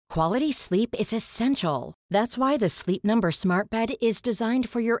Quality sleep is essential. That's why the Sleep Number Smart Bed is designed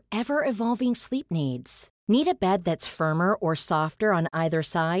for your ever-evolving sleep needs. Need a bed that's firmer or softer on either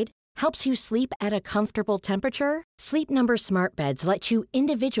side? Helps you sleep at a comfortable temperature? Sleep Number Smart Beds let you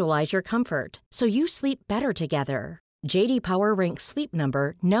individualize your comfort, so you sleep better together. J.D. Power ranks Sleep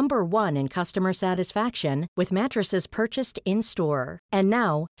Number number 1 in customer satisfaction with mattresses purchased in-store. And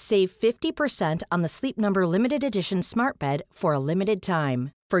now, save 50% on the Sleep Number Limited Edition Smart Bed for a limited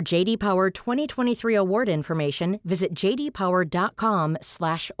time. For J.D. Power 2023 award information, visit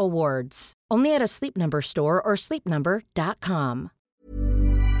jdpower.com/awards. Only at a Sleep Number store or sleepnumber.com.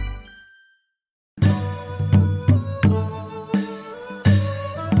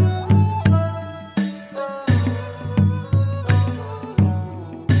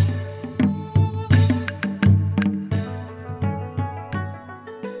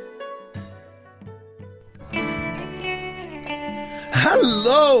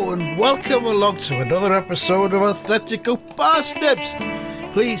 Hello and welcome along to another episode of Athletico Parsnips.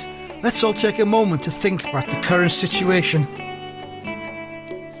 Please, let's all take a moment to think about the current situation.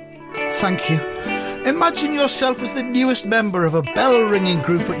 Thank you. Imagine yourself as the newest member of a bell-ringing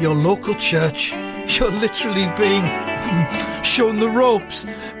group at your local church. You're literally being shown the ropes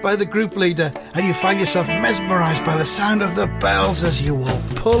by the group leader, and you find yourself mesmerised by the sound of the bells as you will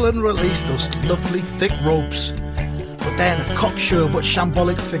pull and release those lovely thick ropes. But then a cocksure but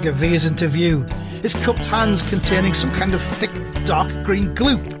shambolic figure veers into view, his cupped hands containing some kind of thick, dark green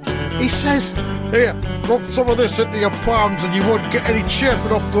gloop. He says, "Here, rub some of this into your palms and you won't get any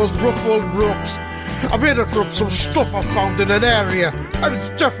chafing off those rough old ropes. I made it from some stuff I found in an area, and it's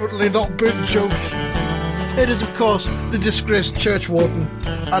definitely not bin juice." It is, of course, the disgraced church warden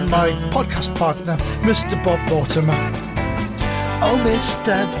and my podcast partner, Mr. Bob Mortimer. Oh,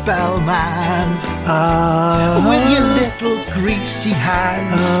 Mr. Bellman, with your little greasy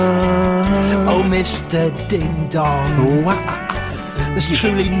hands. Oh, Mr. Ding Dong, there's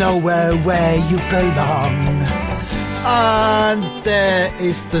truly nowhere where you belong. And there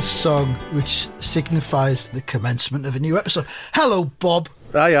is the song which signifies the commencement of a new episode. Hello, Bob.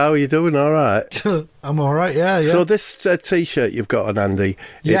 Hi, how are you doing? All right? I'm all right, yeah. So this T-shirt you've got on, Andy,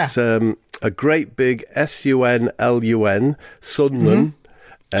 it's a great big SUNLUN, Sunderland.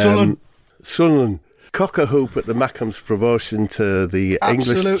 Sunderland. Cock-a-hoop at the Mackems promotion to the English.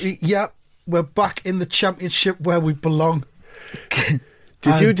 Absolutely, yep. We're back in the championship where we belong.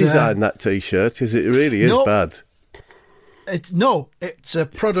 Did you design that T-shirt? Because it really is bad. It's a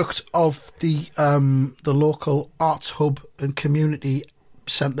product of the local arts hub and community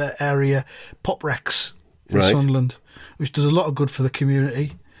centre area, Pop Rex in Sunderland, which does a lot of good for the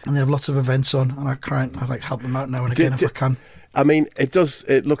community, and they have lots of events on, and I help them out now and again if I can. I mean, it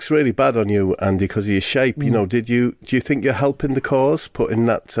looks really bad on you, Andy, because of your shape. You know, do you think you're helping the cause, putting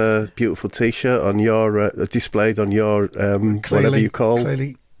that beautiful T-shirt on your displayed on your whatever you call?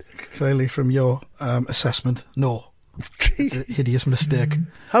 Clearly from your assessment, no. It's a hideous mistake.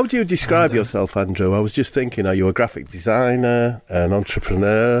 How do you describe yourself, Andrew? I was just thinking, are you a graphic designer, an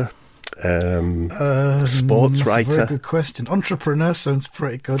entrepreneur, sports writer? That's a very good question. Entrepreneur sounds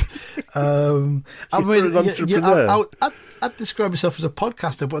pretty good. An entrepreneur? I'd describe myself as a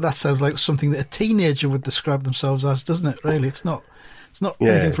podcaster, but that sounds like something that a teenager would describe themselves as, doesn't it, really? It's not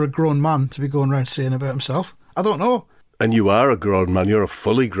anything for a grown man to be going around saying about himself. I don't know. And you are a grown man. You're a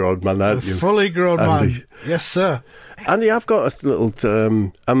fully grown man, aren't you? A fully grown Andy? man. Yes, sir. Andy, I've got a little...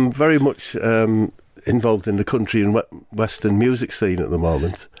 I'm very much involved in the country and western music scene at the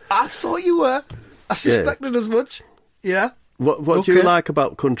moment. I thought you were. I suspected as much. Yeah. What do you like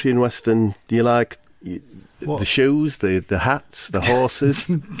about country and western? Do you like the shoes, the hats, the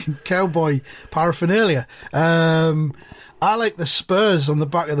horses? Cowboy paraphernalia. I like the spurs on the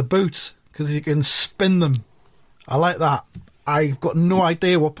back of the boots because you can spin them. I like that. I've got no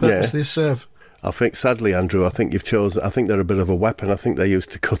idea what purpose they serve. I think, sadly, Andrew, I think they're a bit of a weapon. I think they're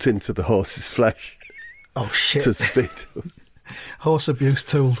used to cut into the horse's flesh. Oh, shit. To speed. Horse abuse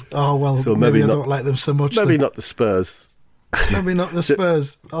tools. Oh, well, so maybe I don't like them so much. Maybe not the spurs. Maybe not the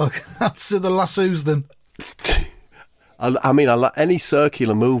spurs. I'll say the lassos then. I mean, I like any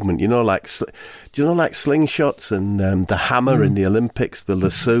circular movement, do you know, like slingshots and the hammer in the Olympics, the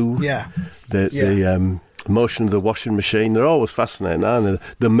lasso, the motion of the washing machine. They're always fascinating, aren't they?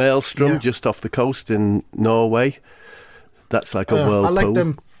 The maelstrom just off the coast in Norway. That's like a whirlpool. I like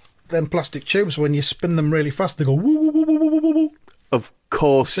them plastic tubes when you spin them really fast. They go woo woo woo woo woo woo woo. Of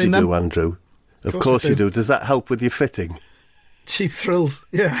course you do, Andrew. Of course you do. Does that help with your fitting? Cheap thrills,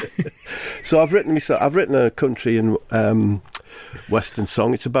 yeah. So I've written a country and western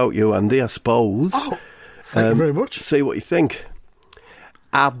song. It's about you, Andy, I suppose. Oh, thank you very much. See what you think.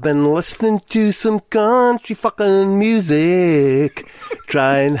 I've been listening to some country fucking music,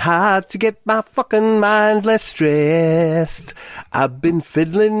 trying hard to get my fucking mind less stressed. I've been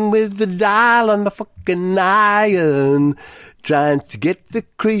fiddling with the dial on my fucking iron, trying to get the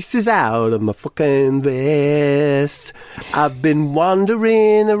creases out of my fucking vest. I've been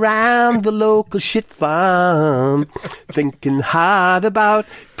wandering around the local shit farm, thinking hard about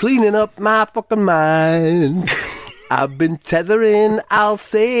cleaning up my fucking mind. I've been tethering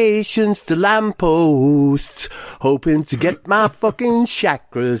Alsatians to lampposts, hoping to get my fucking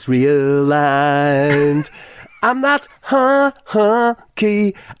chakras realigned. I'm not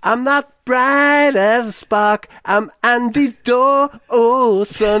hunky, I'm not bright as a spark, I'm Andy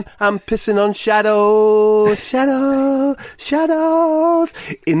Dawson, I'm pissing on shadows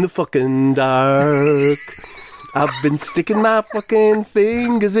in the fucking dark. I've been sticking my fucking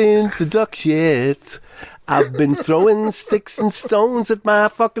fingers into duck shit. I've been throwing sticks and stones at my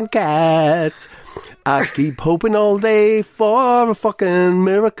fucking cat. I keep hoping all day for a fucking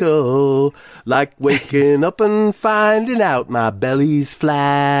miracle, like waking up and finding out my belly's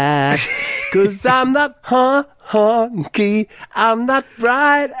flat. 'Cause I'm not hunky, I'm not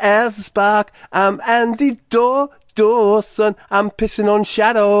bright as a spark, I'm Andy Dawson, I'm pissing on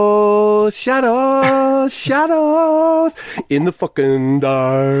shadows in the fucking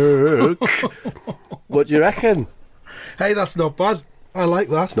dark. What do you reckon? Hey, that's not bad. I like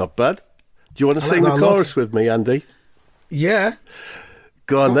that. It's not bad. Do you want to sing the chorus with me, Andy? Yeah.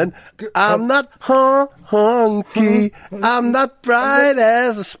 Go on then. I'm not hunky, I'm not bright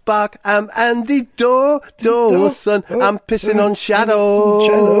as a spark, I'm Andy Dawson, I'm pissing on shadows.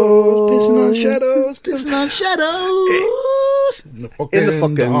 Pissing on shadows. In the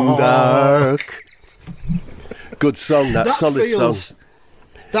fucking dark. Good song, that solid song.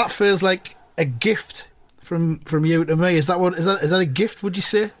 That feels like a gift from you to me. Is that a gift, would you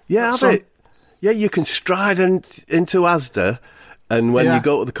say? Yeah, I bet. Yeah, you can stride into Asda, and when you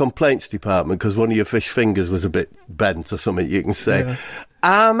go to the complaints department, because one of your fish fingers was a bit bent or something, you can say,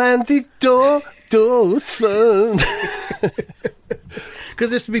 I'm Andy Dawson.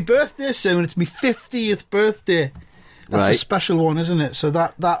 Because it's my birthday soon, it's my 50th birthday. That's a special one, isn't it? So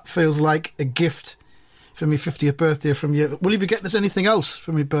that feels like a gift for my 50th birthday from you. Will you be getting us anything else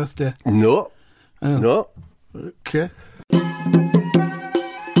for my birthday? No. Oh. No. Okay.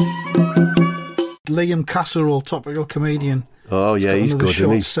 Liam Casserole, topical comedian. Oh, yeah, he's good,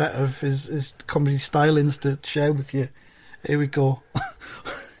 isn't he? Short set of his comedy stylings to share with you. Here we go.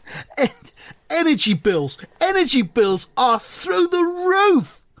 Energy bills are through the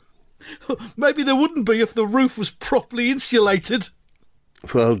roof. Maybe they wouldn't be if the roof was properly insulated.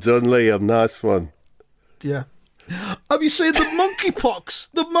 Well done, Liam. Nice one. Yeah. Have you seen the monkeypox?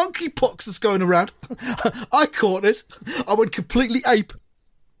 The monkeypox that's going around. I caught it. I went completely ape.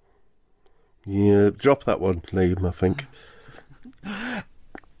 Yeah, drop that one, Liam, I think.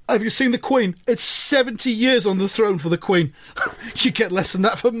 Have you seen the Queen? It's 70 years on the throne for the Queen. You get less than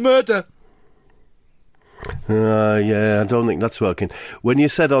that for murder. Yeah, I don't think that's working. When you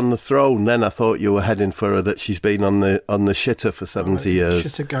said on the throne, then I thought you were heading for her that she's been on the shitter for 70 years.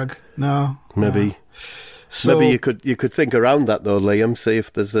 Shitter gag. No. Maybe. No. So, maybe you could think around that though, Liam. See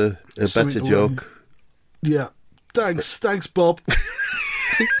if there's a better joke. Yeah. Thanks, Bob.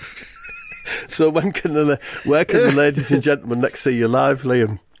 So where can the ladies and gentlemen next see you live,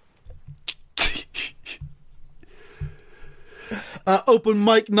 Liam? Open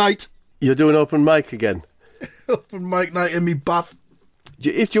mic night. You're doing open mic again? Open mic night in me bath. Do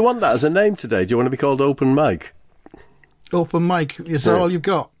you want that as a name today? Do you want to be called Open Mic? Open mic. Is that all you've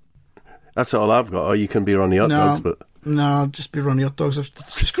got? That's all I've got. Or you can be Ronnie Hot Dogs, but... No, just be Ronnie Hot Dogs. I've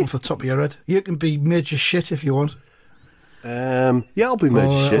just come off the top of your head. You can be Major Shit if you want. Yeah, I'll be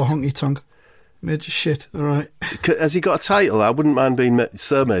Major Shit. Or Honky Tonk. Major Shit, all right. Has he got a title? I wouldn't mind being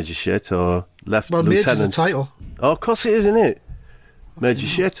Sir Major Shit or Lieutenant. Major's a title. Oh, of course it is, isn't it? Major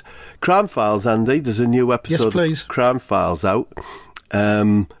Shit. Crime Files, Andy. There's a new episode of Crime Files out.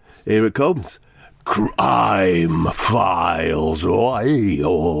 Here it comes. Crime Files.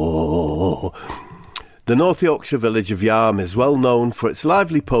 The North Yorkshire village of Yarm is well known for its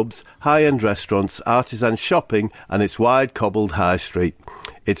lively pubs, high-end restaurants, artisan shopping and its wide cobbled high street.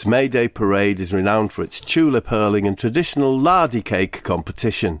 Its May Day parade is renowned for its tulip hurling and traditional lardy cake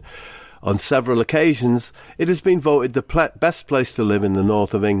competition. On several occasions, it has been voted the best place to live in the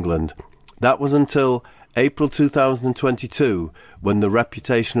north of England. That was until April 2022, when the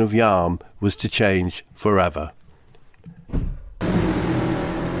reputation of Yarm was to change forever.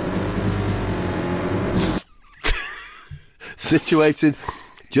 Situated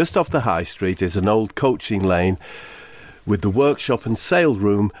just off the high street is an old coaching lane with the workshop and sale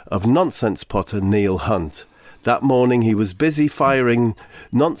room of nonsense potter Neil Hunt. That morning he was busy firing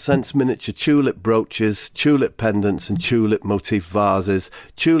nonsense miniature tulip brooches, tulip pendants and tulip motif vases,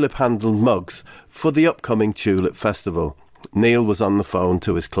 tulip-handled mugs for the upcoming Tulip Festival. Neil was on the phone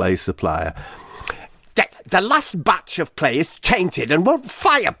to his clay supplier. The last batch of clay is tainted and won't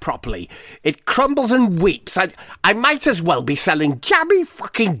fire properly. It crumbles and weeps. I might as well be selling jammy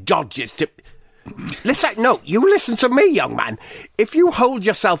fucking dodges to... You listen to me, young man. If you hold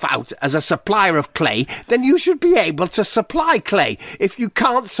yourself out as a supplier of clay, then you should be able to supply clay. If you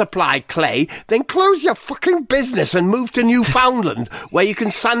can't supply clay, then close your fucking business and move to Newfoundland, where you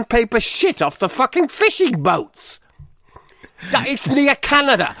can sandpaper shit off the fucking fishing boats. It's near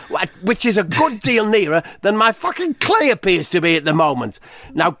Canada, which is a good deal nearer than my fucking clay appears to be at the moment.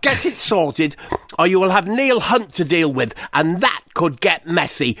 Now get it sorted, or you will have Neil Hunt to deal with, and that could get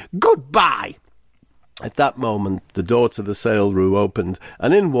messy. Goodbye. At that moment, the door to the sale room opened,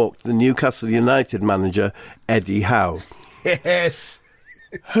 and in walked the Newcastle United manager, Eddie Howe. Yes.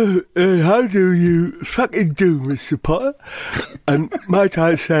 How do you fucking do, Mr. Potter? And might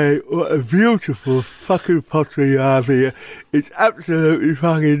I say, what a beautiful fucking pottery you have here. It's absolutely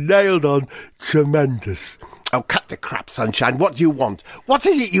fucking nailed on. Tremendous. Oh, cut the crap, sunshine. What do you want? What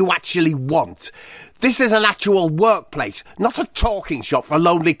is it you actually want? This is an actual workplace, not a talking shop for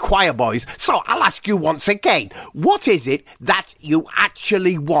lonely choir boys. So I'll ask you once again, what is it that you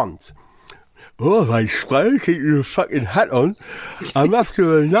actually want? Oh, I swear, keep your fucking hat on. I'm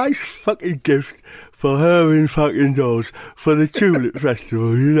after a nice fucking gift for her in fucking doors for the Tulip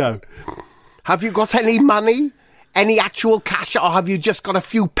Festival, you know. Have you got any money? Any actual cash, or have you just got a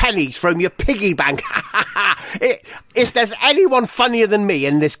few pennies from your piggy bank? If there's anyone funnier than me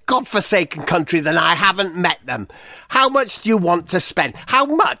in this godforsaken country, then I haven't met them. How much do you want to spend? How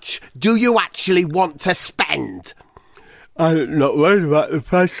much do you actually want to spend? I'm not worried about the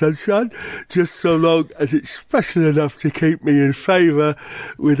price, sunshine, just so long as it's special enough to keep me in favour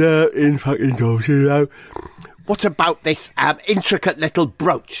with her in fucking doors, you know. What about this intricate little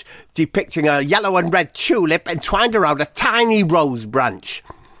brooch depicting a yellow and red tulip entwined around a tiny rose branch?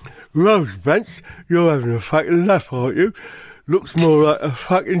 Rose branch? You're having a fucking laugh, aren't you? Looks more like a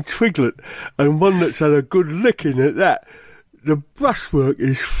fucking twiglet, and one that's had a good licking at that. The brushwork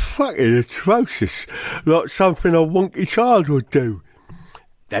is fucking atrocious, like something a wonky child would do.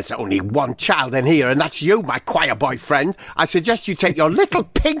 There's only one child in here, and that's you, my choir boy friend. I suggest you take your little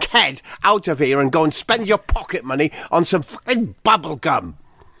pink head out of here and go and spend your pocket money on some fucking bubble gum.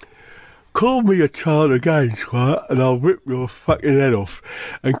 Call me a child again, Squire, and I'll rip your fucking head off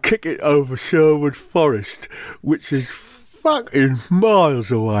and kick it over Sherwood Forest, which is fucking miles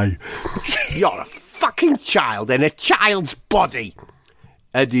away. You're a fucking child in a child's body.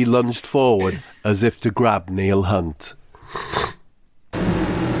 Eddie lunged forward as if to grab Neil Hunt.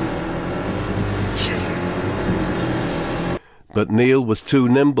 But Neil was too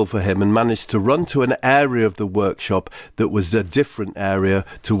nimble for him and managed to run to an area of the workshop that was a different area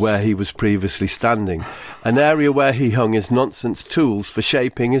to where he was previously standing, an area where he hung his nonsense tools for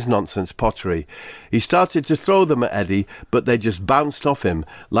shaping his nonsense pottery. He started to throw them at Eddie, but they just bounced off him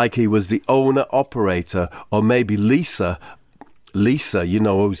like he was the owner-operator, or maybe Lisa, you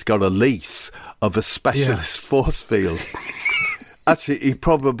know, who's got a lease of a specialist force field. Actually, he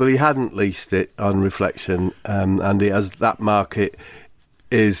probably hadn't leased it on reflection, and as that market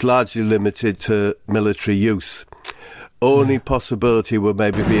is largely limited to military use. Only possibility would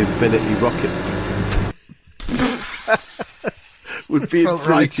maybe be Infinity Rocket. would be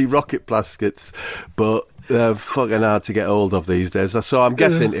Infinity Rocket plaskets, but they're fucking hard to get hold of these days. So I'm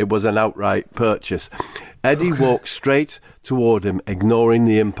guessing it was an outright purchase. Eddie walked straight toward him, ignoring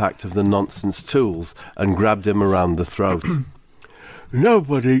the impact of the nonsense tools, and grabbed him around the throat.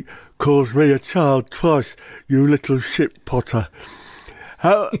 Nobody calls me a child twice, you little shit potter.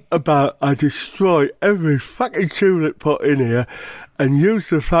 How about I destroy every fucking tulip pot in here and use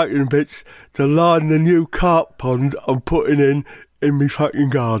the fucking bits to line the new carp pond I'm putting in me fucking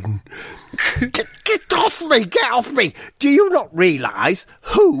garden? Get off me! Get off me! Do you not realise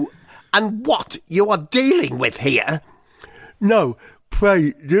who and what you are dealing with here? No,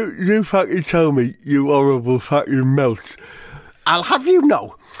 pray, you fucking tell me, you horrible fucking melt. I'll have you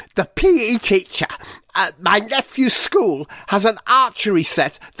know, the PE teacher at my nephew's school has an archery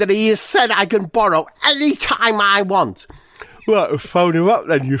set that he has said I can borrow any time I want. Well, phone him up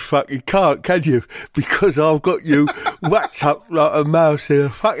then, you fucking can't, can you? Because I've got you whacked up like a mouse in a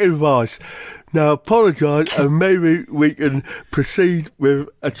fucking vice. Now apologise and maybe we can proceed with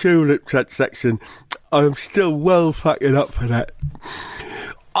a tulip section. I'm still well fucking up for that.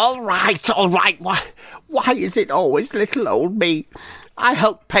 All right. Why is it always little old me? I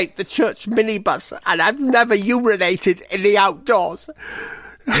helped paint the church minibus and I've never urinated in the outdoors.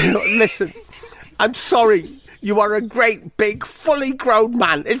 Listen, I'm sorry. You are a great, big, fully grown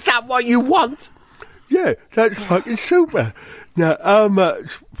man. Is that what you want? Yeah, that's fucking super. Now, how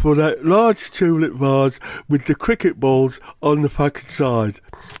much for that large tulip vase with the cricket balls on the fucking side?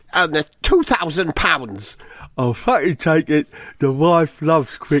 And the £2,000. I'll fucking take it. The wife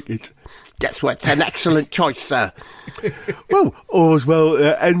loves cricket. Guess what? It's an excellent choice, sir. Well, all's well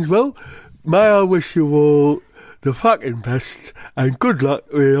that ends well. May I wish you all the fucking best and good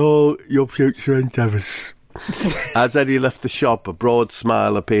luck with all your future endeavours. As Eddie left the shop, a broad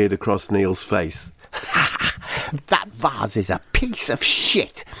smile appeared across Neil's face. That vase is a piece of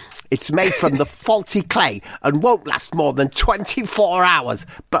shit. It's made from the faulty clay and won't last more than 24 hours.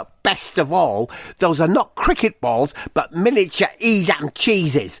 But best of all, those are not cricket balls, but miniature Edam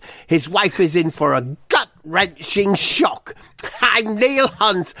cheeses. His wife is in for a gut-wrenching shock. I'm Neil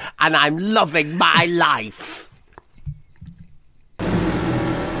Hunt, and I'm loving my life.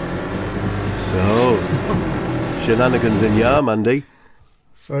 So, shenanigans in Yarm, Andy.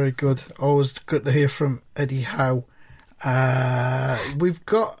 Very good. Always good to hear from Eddie Howe. We've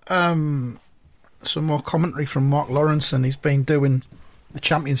got some more commentary from Mark Lawrenson. He's been doing the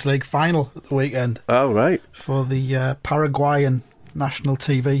Champions League final at the weekend. Oh, right. For the Paraguayan national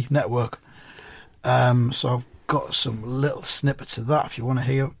TV network. So I've got some little snippets of that if you want to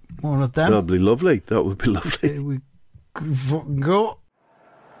hear one of them. That'd be lovely. That would be lovely. Here we go.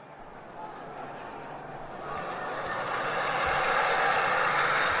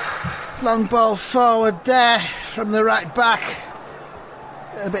 Long ball forward there from the right back.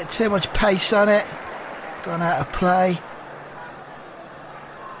 A bit too much pace on it. Gone out of play.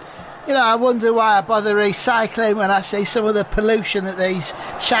 You know, I wonder why I bother recycling when I see some of the pollution that these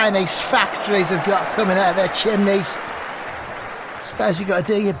Chinese factories have got coming out of their chimneys. Suppose you've got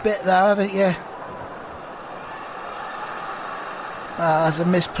to do your bit though, haven't you? Oh, there's a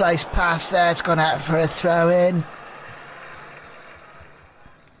misplaced pass there. It's gone out for a throw-in.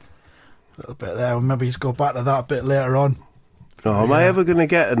 A little bit there. Maybe he's go back to that a bit later on. Oh, am I ever going to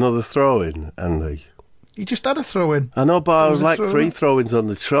get another throw-in, Andy? You just had a throw-in. I know, but I was like three throw-ins on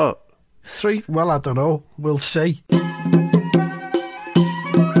the trot. Three? Well, I don't know. We'll see.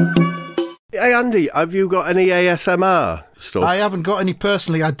 Hey, Andy, have you got any ASMR stuff? I haven't got any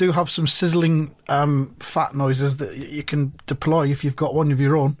personally. I do have some sizzling fat noises that you can deploy if you've got one of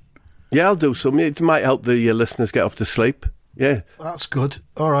your own. Yeah, I'll do some. It might help the listeners get off to sleep. Yeah. That's good.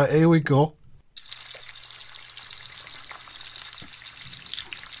 All right, here we go.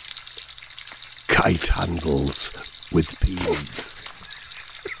 Kite handles with peas.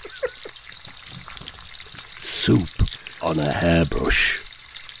 Soup on a hairbrush.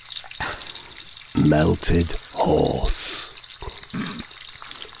 Melted horse.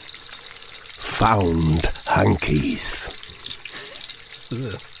 Found hankies.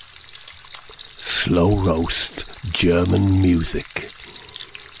 Ugh. Slow roast German music.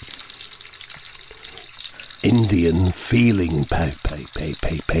 Indian feeling paper.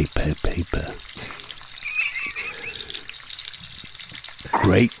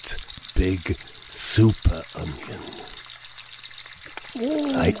 Great big super onion.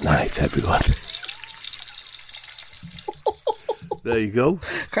 Night night, everyone. There you go.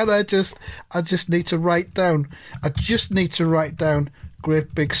 I just need to write down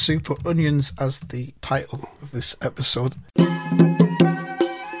Great Big Super Onions as the title of this episode.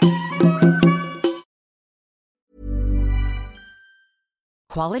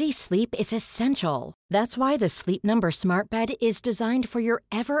 Quality sleep is essential. That's why the Sleep Number Smart Bed is designed for your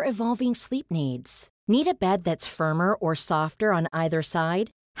ever-evolving sleep needs. Need a bed that's firmer or softer on either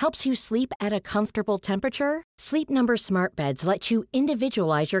side? Helps you sleep at a comfortable temperature? Sleep Number Smart Beds let you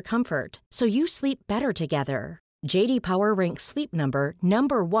individualize your comfort, so you sleep better together. J.D. Power ranks Sleep Number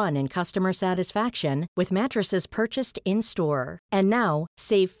number 1 in customer satisfaction with mattresses purchased in-store. And now,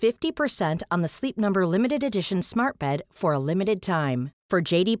 save 50% on the Sleep Number Limited Edition Smart Bed for a limited time. For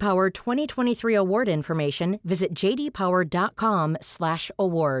J.D. Power 2023 award information, visit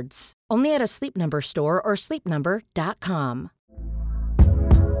jdpower.com/awards. Only at a Sleep Number store or sleepnumber.com.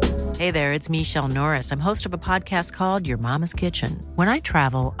 Hey there, it's Michelle Norris. I'm host of a podcast called Your Mama's Kitchen. When I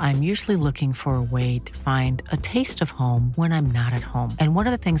travel, I'm usually looking for a way to find a taste of home when I'm not at home. And one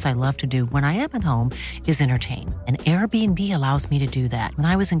of the things I love to do when I am at home is entertain. And Airbnb allows me to do that. When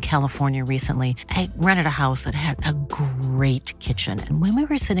I was in California recently, I rented a house that had a great kitchen. And when we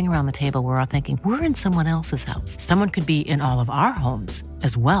were sitting around the table, we're all thinking, we're in someone else's house. Someone could be in all of our homes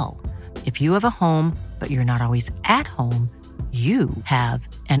as well. If you have a home, but you're not always at home, you have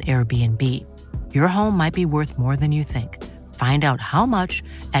an Airbnb. Your home might be worth more than you think. Find out how much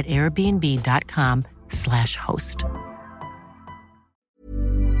at airbnb.com/host.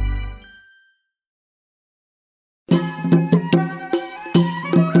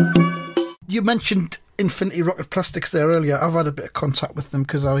 You mentioned Infinity Rocket Plastics there earlier. I've had a bit of contact with them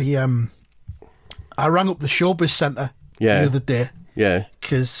because I rang up the Showbiz Centre the other day. Yeah.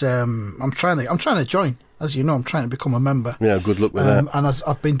 Because I'm trying to join. As you know, I'm trying to become a member. Yeah, good luck with that. And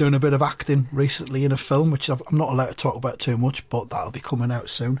I've been doing a bit of acting recently in a film, which I'm not allowed to talk about too much, but that'll be coming out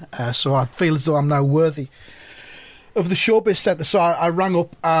soon. So I feel as though I'm now worthy of the Showbiz Centre. So I rang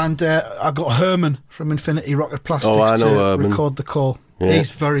up and I got Herman from Infinity Rocket Plastics to record the call. Yeah. He's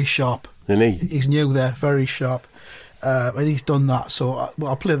very sharp. Isn't he? He's new there, very sharp. And he's done that. So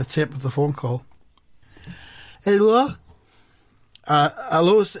I'll play the tape of the phone call. Hello?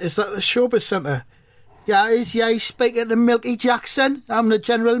 Hello, is that the Showbiz Centre? Yeah, he's speaking to Milky Jackson. I'm the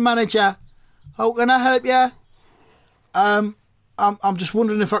general manager. How can I help you? I'm just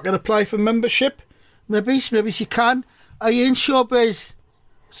wondering if I can apply for membership. Maybe you can. Are you in showbiz?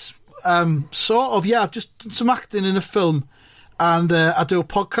 Sort of, yeah. I've just done some acting in a film, and I do a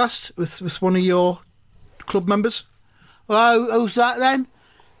podcast with one of your club members. Oh, who's that then?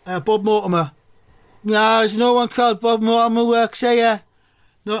 Bob Mortimer. No, there's no one called Bob Mortimer works here.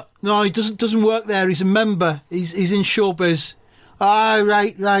 No, he doesn't work there. He's a member. He's in showbiz. Oh,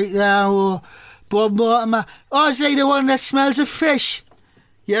 right, yeah. Oh, Bob Mortimer. Oh, is he the one that smells of fish?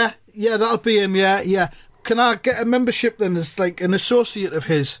 Yeah, that'll be him, yeah. Can I get a membership then as like an associate of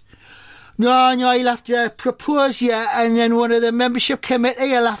his? No, you'll have to propose, yeah, and then one of the membership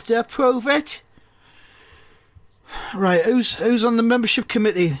committee will have to approve it. Right, who's on the membership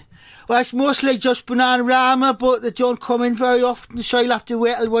committee? Well, it's mostly just Bananarama, but they don't come in very often, so you'll have to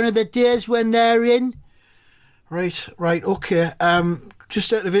wait till one of the days when they're in. Right, okay.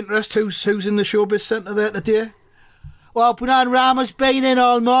 Just out of interest, who's in the Showbiz Centre there today? Well, Bananarama's been in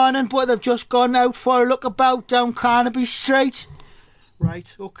all morning, but they've just gone out for a look about down Carnaby Street.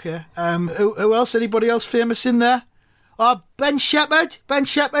 Right, okay. Who else? Anybody else famous in there? Oh, Ben Shepherd. Ben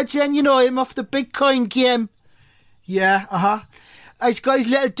Shepherd's in, you know him, off the Bitcoin game. Yeah, He's got his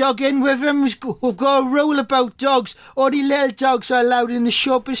little dog in with him. We've got a rule about dogs. Only little dogs are allowed in the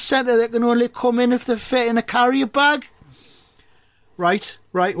Showbiz Centre. They can only come in if they fit in a carrier bag. Right.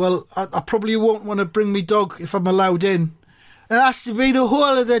 Well, I probably won't want to bring me dog if I'm allowed in. It has to be the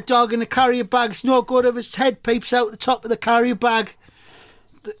whole of the dog in the carrier bag. It's no good if his head peeps out the top of the carrier bag.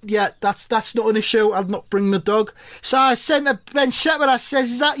 Yeah, that's not an issue. I'll not bring the dog. So I sent to Ben Shepherd. I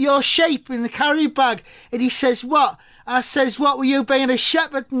says, is that your shape in the carrier bag? And he says, what? I says, what were you being a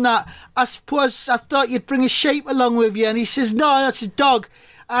shepherd and that? I suppose I thought you'd bring a sheep along with you. And he says, no, that's a dog.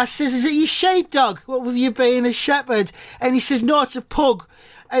 I says, is it your sheep dog? What were you being a shepherd? And he says, no, it's a pug.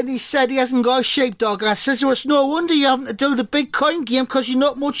 And he said he hasn't got a sheepdog. I says, well, it's no wonder you're having to do the big coin game because you're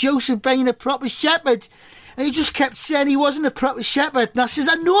not much use of being a proper shepherd. And he just kept saying he wasn't a proper shepherd. And I says,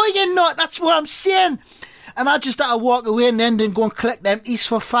 I know you're not. That's what I'm saying. And I just had to walk away and then go and collect empties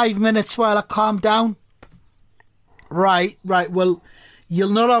for 5 minutes while I calmed down. Right. Well, you'll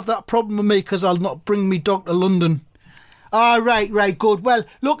not have that problem with me because I'll not bring me dog to London. Right, good. Well,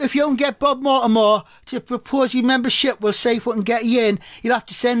 look, if you don't get Bob Mortimer to propose your membership, we'll see if we can get you in. You'll have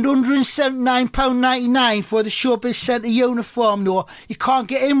to send £179.99 for the Showbiz Centre uniform, though. You can't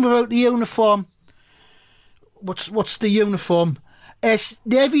get in without the uniform. What's the uniform? It's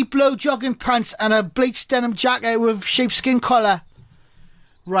navy blue jogging pants and a bleached denim jacket with sheepskin collar.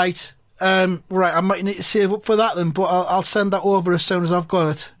 Right, I might need to save up for that then, but I'll send that over as soon as I've got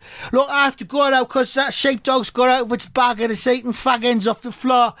it. Look, I have to go now because that sheepdog's got out of its bag and it's eating fag ends off the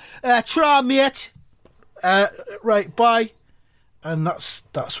floor. Try, mate. Right, bye. And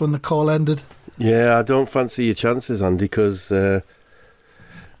that's when the call ended. Yeah, I don't fancy your chances, Andy, because why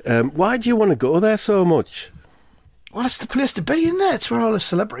do you want to go there so much? Well, it's the place to be, isn't it? It's where all the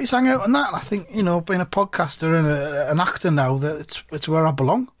celebrities hang out and that. And I think, being a podcaster and an actor now, that it's where I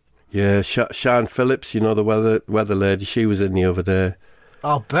belong. Yeah, Sian Phillips, the weather lady, she was in the other day.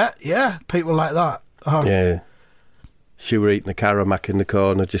 I'll bet, yeah. People like that. Yeah. She were eating a Caramac in the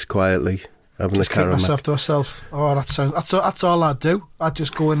corner just quietly, having just a Caramac. Keep myself to herself. Oh, that's all I'd do. I'd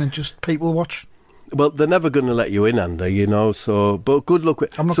just go in and just people watch. Well, they're never going to let you in, Andy, so... But good luck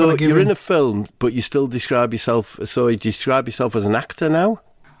with... I'm not going to give you're in a film, but you still describe yourself... So you describe yourself as an actor now?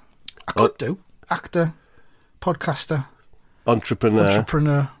 I could do. Actor, podcaster.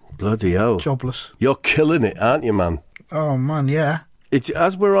 Entrepreneur. Bloody hell. Jobless. You're killing it, aren't you, man? Oh, man, yeah.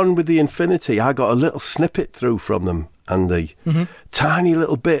 As we're on with the Infinity, I got a little snippet through from them, Andy. Mm-hmm. Tiny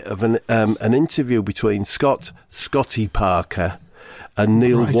little bit of an interview between Scotty Parker and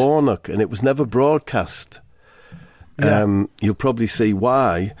Neil Warnock, and it was never broadcast. Yeah. You'll probably see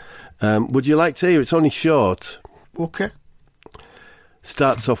why. Would you like to hear? It's only short. Okay.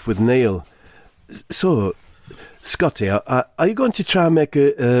 Starts off with Neil. So, Scotty, are you going to try and make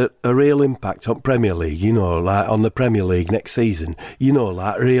a real impact on Premier League, you know, like on the Premier League next season? You know,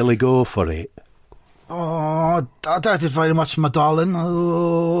 like really go for it? Oh, I doubt it very much, my darling.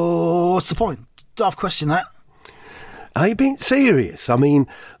 Oh, what's the point? Daft question, that. Are you being serious? I mean,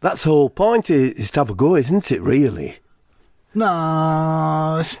 that's the whole point, is to have a go, isn't it, really?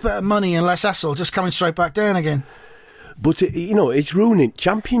 No, it's better money and less hassle, just coming straight back down again. But, it's ruining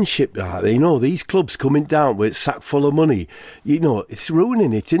Championship, right? You know, these clubs coming down with a sack full of money. You know, it's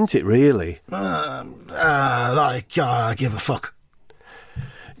ruining it, isn't it, really? I give a fuck.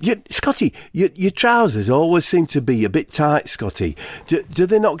 Scotty, your trousers always seem to be a bit tight, Scotty. Do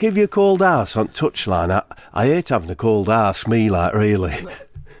they not give you a cold arse on touchline? I hate having a cold arse, me, like, really.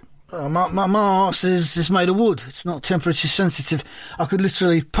 My arse is made of wood. It's not temperature sensitive. I could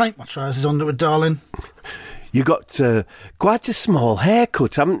literally paint my trousers onto it, darling. You got quite a small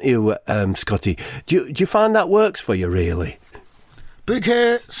haircut, haven't you, Scotty? Do you find that works for you, really? Big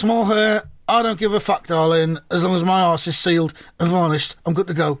hair, small hair, I don't give a fuck, darling. As long as my arse is sealed and varnished, I'm good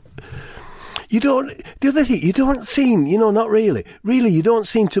to go. The other thing, you don't seem, not really. Really, you don't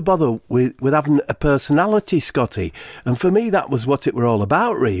seem to bother with having a personality, Scotty. And for me, that was what it were all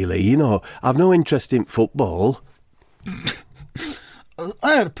about, really. I've no interest in football.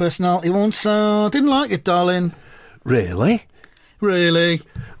 I had a personality once, so I didn't like it, darling. Really? Really?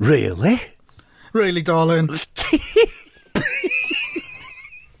 Really? Really, darling.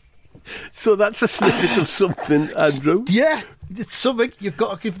 So that's a snippet of something, Andrew. Yeah, it's something. You've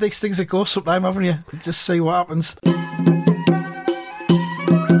got to give these things a go sometime, haven't you? Just see what happens.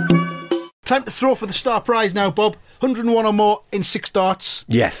 Time to throw for the star prize now, Bob. 101 or more in 6 darts.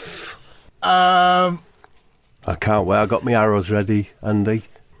 Yes. I can't wait. I got my arrows ready, Andy.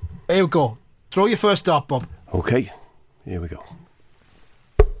 Here we go. Throw your first dart, Bob. Okay. Here we go.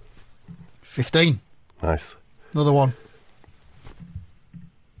 15. Nice. Another one.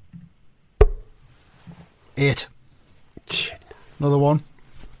 8. Shit. Another one.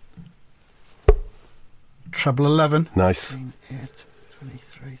 Treble 11. Nice. 8,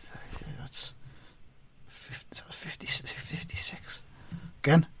 23, 30. That's 56.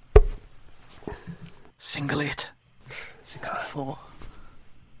 Again. Single 8. 64.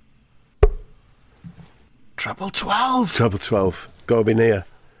 Treble 12. Treble 12. Gotta be near.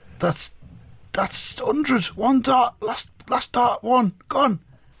 That's 100. One dart. Last dart. One. Gone.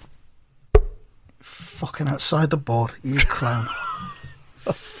 Fucking outside the board, you clown.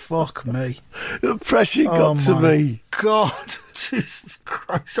 Fuck me. The pressure got to me. God. Jesus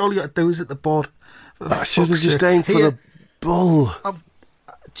Christ. All you got to do is hit the board. I should have just aimed for the ball.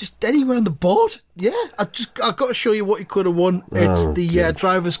 Just anywhere on the board. Yeah. I've got to show you what you could have won. It's the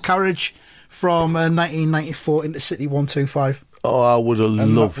driver's carriage from 1994 Intercity 125. Oh, I would have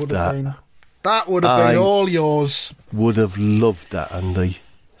loved that. That would have been all yours. Would have loved that, Andy.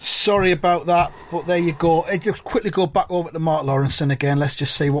 Sorry about that, but there you go. Just quickly go back over to Mark Lawrenson again. Let's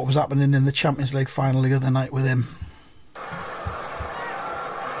just see what was happening in the Champions League final the other night with him.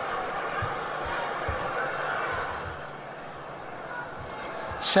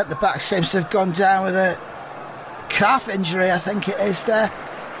 Centre back seems to have gone down with a calf injury, I think it is there.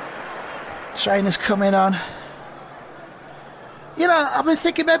 Trainer's coming on. I've been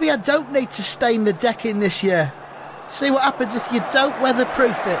thinking maybe I don't need to stain the decking this year. See what happens if you don't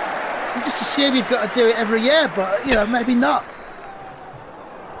weatherproof it. You just assume you've got to do it every year, but, maybe not.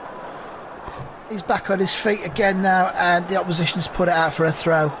 He's back on his feet again now, and the opposition's put it out for a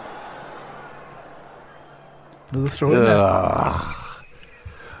throw. Another throw in there.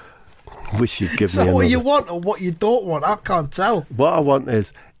 Wish you'd give me another. Is that what you another... want or what you don't want? I can't tell. What I want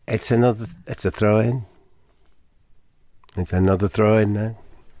is, it's a throw-in. It's another throw-in now.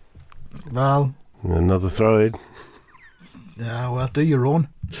 Well... Another throw-in. Yeah, well, do your own.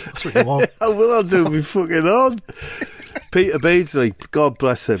 That's what you want. I'll do me fucking own. Peter Beardsley, God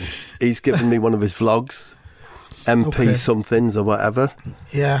bless him. He's given me one of his vlogs. MP somethings or whatever.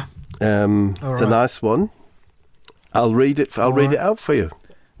 Yeah. It's a nice one. I'll read it. I'll read it out for you,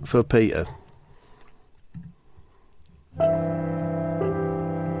 for Peter.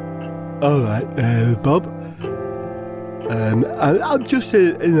 All right, Bob. I'm just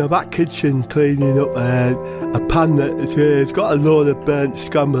in the back kitchen cleaning up a pan that's got a load of burnt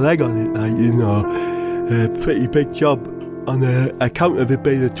scrambled egg on it, a pretty big job on account of it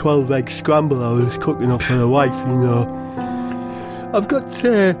being a 12-egg scramble I was cooking up for the wife, I've got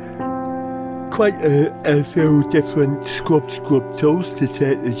quite a few different scrub tools to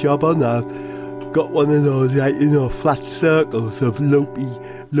take the job on. I've got one of those, like, you know, flat circles of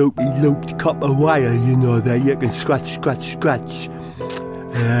looped copper wire, you know, that you can scratch.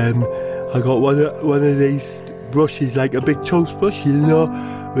 I got one of these brushes, like a big toothbrush, you know,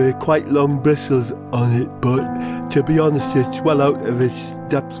 with quite long bristles on it, but to be honest, it's well out of its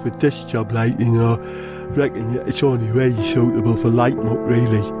depth with this job, like, you know. I reckon it's only really suitable for light muck,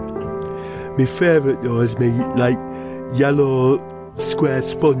 really. My favourite though is me, like, yellow square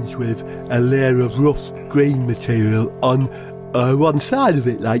sponge with a layer of rough green material on one side of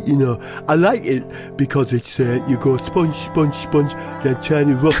it, like, you know. I like it because it's you go sponge, then turn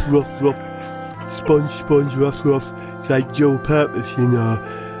it rough, sponge, rough. It's like dual purpose, you know.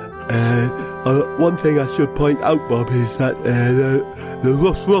 One thing I should point out, Bob, is that the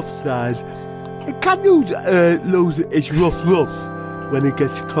rough side, can you lose its rough when it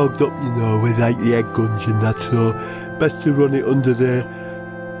gets clogged up, you know, with like the egg guns and that, so best to run it under the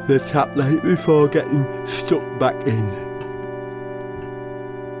tap light before getting stuck back in.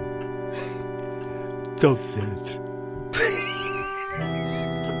 Dog dead.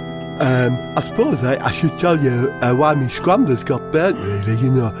 I suppose I should tell you why my scramblers got burnt, really,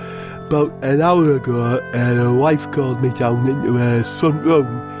 you know. About an hour ago, her wife called me down into her front room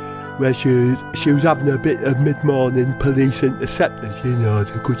where she was having a bit of mid-morning police interceptors, you know,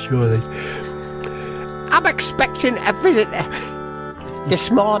 the good surely. I'm expecting a visitor this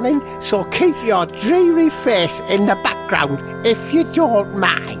morning, so keep your dreary face in the background if you don't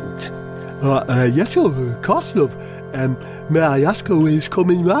mind. Yes, of course, love. May I ask who is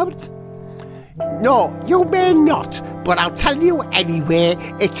coming round? No, you may not, but I'll tell you anyway.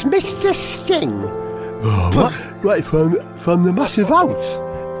 It's Mr. Sting. Oh, what? Right, from the massive house?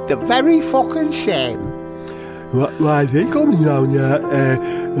 The very fucking same. Why is he coming round here?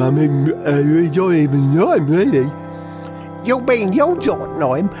 I mean, you don't even know him, really. You mean you don't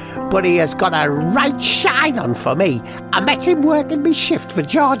know him, but he has got a right shine on for me. I met him working me shift for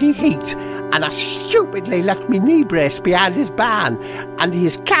Geordie Heat, and I stupidly left me knee brace behind his barn, and he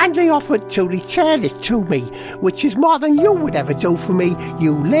has kindly offered to return it to me, which is more than you would ever do for me,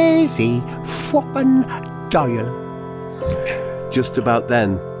 you lazy fucking Doyle. Just about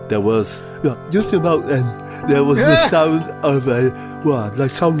then, there was... Yeah, just about then, there was the sound of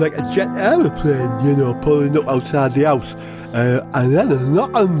like a jet aeroplane, you know, pulling up outside the house, and then a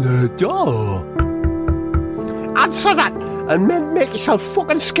knock on the door. Answer that, and make yourself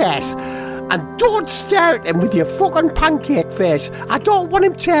fucking scarce. And don't stare at him with your fucking pancake face. I don't want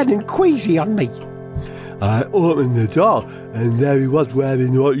him turning queasy on me. I opened the door, and there he was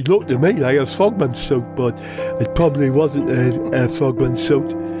wearing what he looked to me like a frogman suit, but it probably wasn't a frogman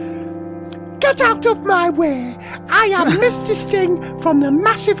suit. Get out of my way. I am Mr. Sting from the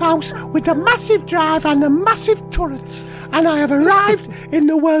massive house with the massive drive and the massive turrets, and I have arrived in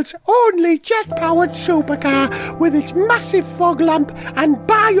the world's only jet-powered supercar with its massive fog lamp and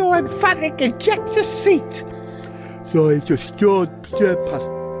bioemphatic ejector seat. So he just strode straight past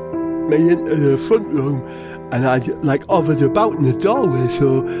me into the front room, and I like hovered about in the doorway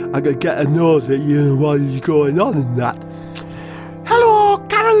so I could get a nose at you and what is going on and that. Hello,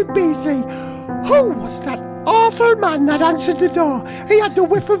 Carol Beasley. Who was that awful man that answered the door? He had the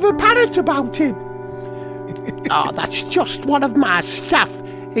whiff of a parrot about him. Oh, that's just one of my staff.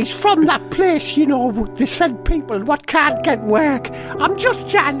 He's from that place, you know, they send people what can't get work. I'm just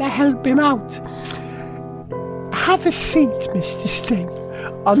trying to help him out. Have a seat, Mr. Sting.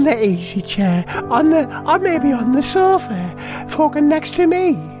 On the easy chair, or maybe on the sofa, fucking next to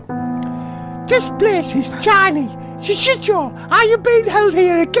me. This place is tiny. Chichicho, are you being held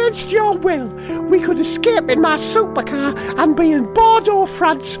here against your will? We could escape in my supercar and be in Bordeaux,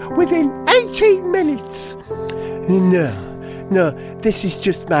 France within 18 minutes. No, this is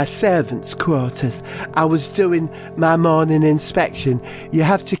just my servants' quarters. I was doing my morning inspection. You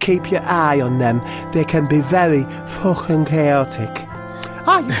have to keep your eye on them. They can be very fucking chaotic.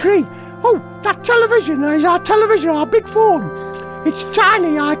 I agree. Oh, that television is our television, our big phone. It's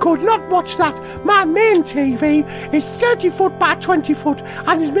tiny, I could not watch that. My main TV is 30 foot by 20 foot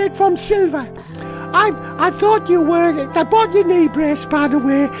and is made from silver. I thought I bought your knee brace, by the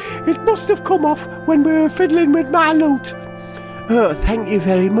way. It must have come off when we were fiddling with my loot. Oh, thank you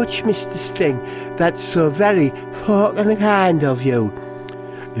very much, Mr. Sting. That's so very fucking kind of you.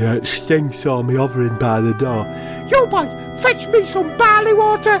 Yeah, Sting saw me hovering by the door. You boy, fetch me some barley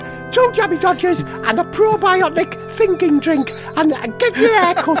water, 2 Jammy Dodgers and a probiotic thinking drink, and get your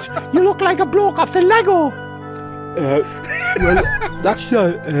hair cut. You look like a bloke off the Lego. Well, that's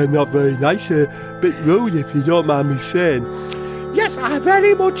not very nice. A bit rude, if you don't mind me saying. Yes, I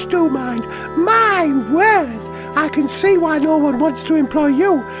very much do mind. My word, I can see why no one wants to employ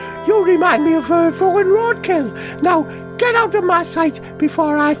you. You remind me of a fucking roadkill. Now, get out of my sight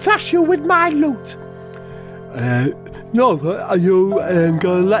before I thrash you with my loot. No, are you going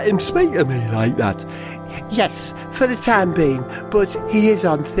to let him speak to me like that? Yes, for the time being, but he is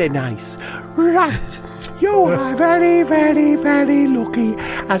on thin ice. Right. You are very, very, very lucky,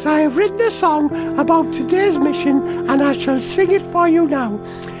 as I have written a song about today's mission, and I shall sing it for you now.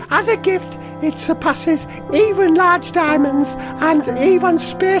 As a gift, it surpasses even large diamonds and even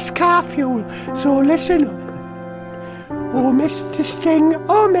space car fuel. So listen up. Oh, Mr. Sting,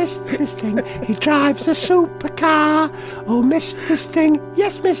 oh, Mr. Sting, he drives a supercar. Oh, Mr. Sting,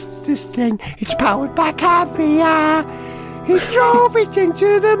 yes, Mr. Sting, it's powered by caviar. He drove it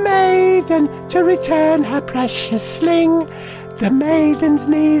into the maiden to return her precious sling. The maiden's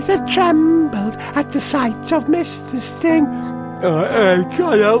knees had trembled at the sight of Mr. Sting. I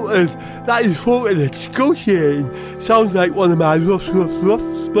can't help it. That is fucking excruciating. Sounds like one of my rough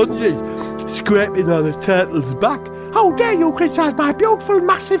sponges scraping on a turtle's back. How dare you criticise my beautiful,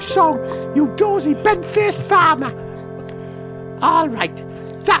 massive song, you dozy, bent-faced farmer. All right,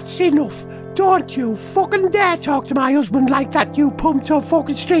 that's enough. Don't you fucking dare talk to my husband like that, you pumped-up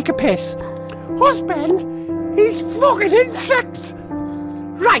fucking streak of piss. Husband? He's fucking insect.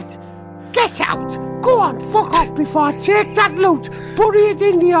 Right, get out. Go on, fuck off before I take that loot, bury it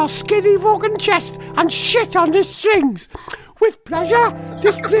into your skinny fucking chest and shit on the strings. With pleasure.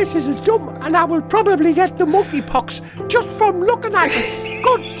 This place is a dump and I will probably get the monkeypox just from looking at it.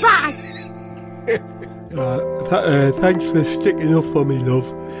 Goodbye. Thanks for sticking up for me, love.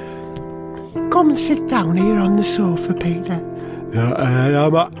 Come and sit down here on the sofa, Peter.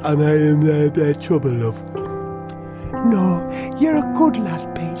 I'm in trouble, love. No, you're a good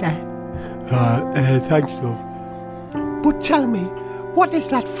lad, Peter. Thanks, love. But tell me, what is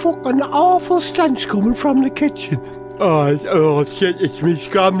that fucking awful stench coming from the kitchen? Oh shit, it's me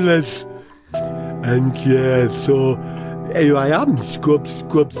scramblers. And yeah, so here I am, scrub,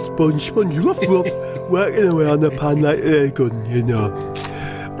 sponge, rough, working away on the pan like a gun, you know.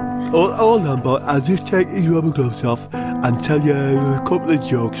 Hold on, but I'll just take these rubber gloves off and tell you a couple of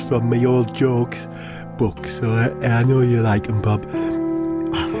jokes from my old jokes book, so I know you like them, Bob.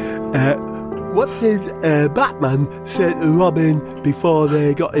 What did Batman say to Robin before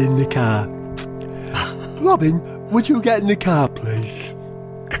they got in the car? Robin, would you get in the car, please?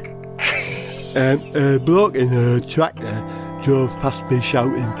 A bloke in a tractor drove past me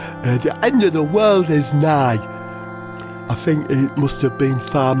shouting, the end of the world is nigh. I think it must have been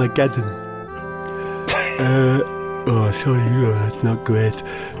Farmageddon. Sorry, that's not great.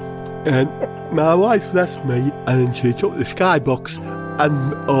 My wife left me and she took the Skybox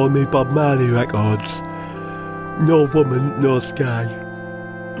and all my Bob Marley records. No woman, no sky.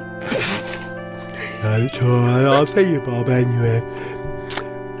 So I'll tell you, Bob, anyway.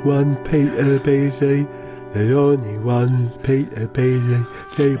 One Peter Beasley, there's only one Peter Beasley.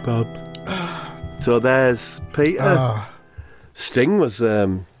 Say, Bob. So there's Peter. Sting was...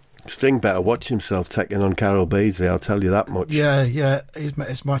 Sting better watch himself taking on Carol Beasley, I'll tell you that much. Yeah, he's met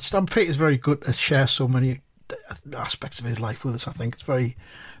his match. And Peter's very good to share so many aspects of his life with us, I think. It's very,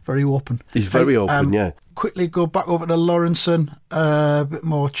 very open. He's very open, yeah. Quickly go back over to Lawrenson, a bit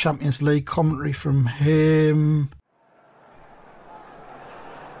more Champions League commentary from him.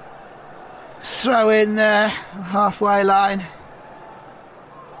 Throw in there, halfway line.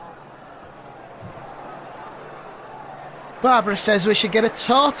 Barbara says we should get a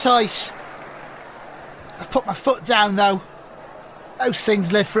tortoise. I've put my foot down, though. Those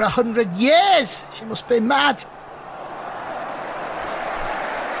things live for 100 years. She must be mad. Just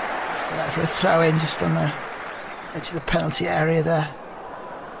got out for a throw-in just on the edge of the penalty area there.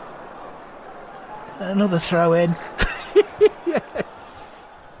 And another throw-in. Yes.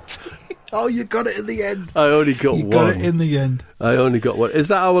 Oh, you got it in the end. I only got one. You got it in the end. I only got one. Is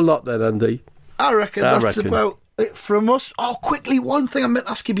that our lot then, Andy? I reckon that's about it from us. Oh, quickly, one thing I meant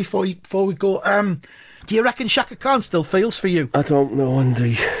to ask you before we go. Do you reckon Chaka Khan still feels for you? I don't know,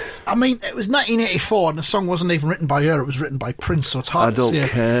 Andy. I mean, it was 1984 and the song wasn't even written by her, it was written by Prince, so it's hard to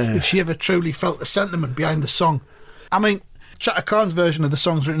say if she ever truly felt the sentiment behind the song. I mean, Chaka Khan's version of the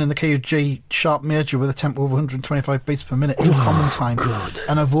song's written in the key of G sharp major with a tempo of 125 beats per minute in common time,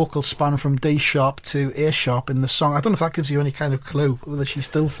 and a vocal span from D sharp to A sharp in the song. I don't know if that gives you any kind of clue whether she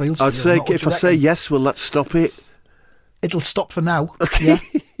still feels for you. I'd say if I say yes, well, let's stop it. It'll stop for now. Yeah.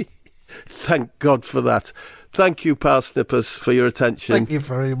 Thank God for that. Thank you, Parsnippers, for your attention. Thank you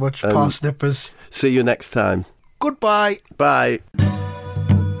very much, Parsnippers. See you next time. Goodbye. Bye.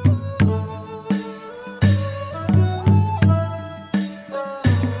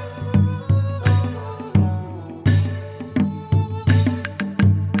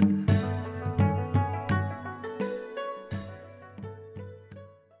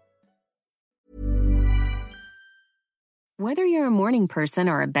 Whether you're a morning person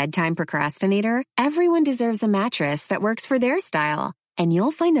or a bedtime procrastinator, everyone deserves a mattress that works for their style. And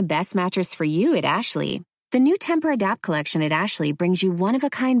you'll find the best mattress for you at Ashley. The new Temper-Adapt collection at Ashley brings you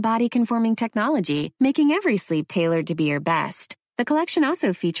one-of-a-kind body-conforming technology, making every sleep tailored to be your best. The collection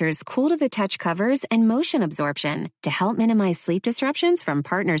also features cool-to-the-touch covers and motion absorption to help minimize sleep disruptions from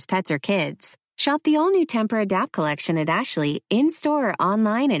partners, pets, or kids. Shop the all-new Temper-Adapt collection at Ashley, in-store or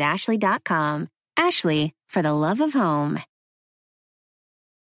online at ashley.com. Ashley, for the love of home.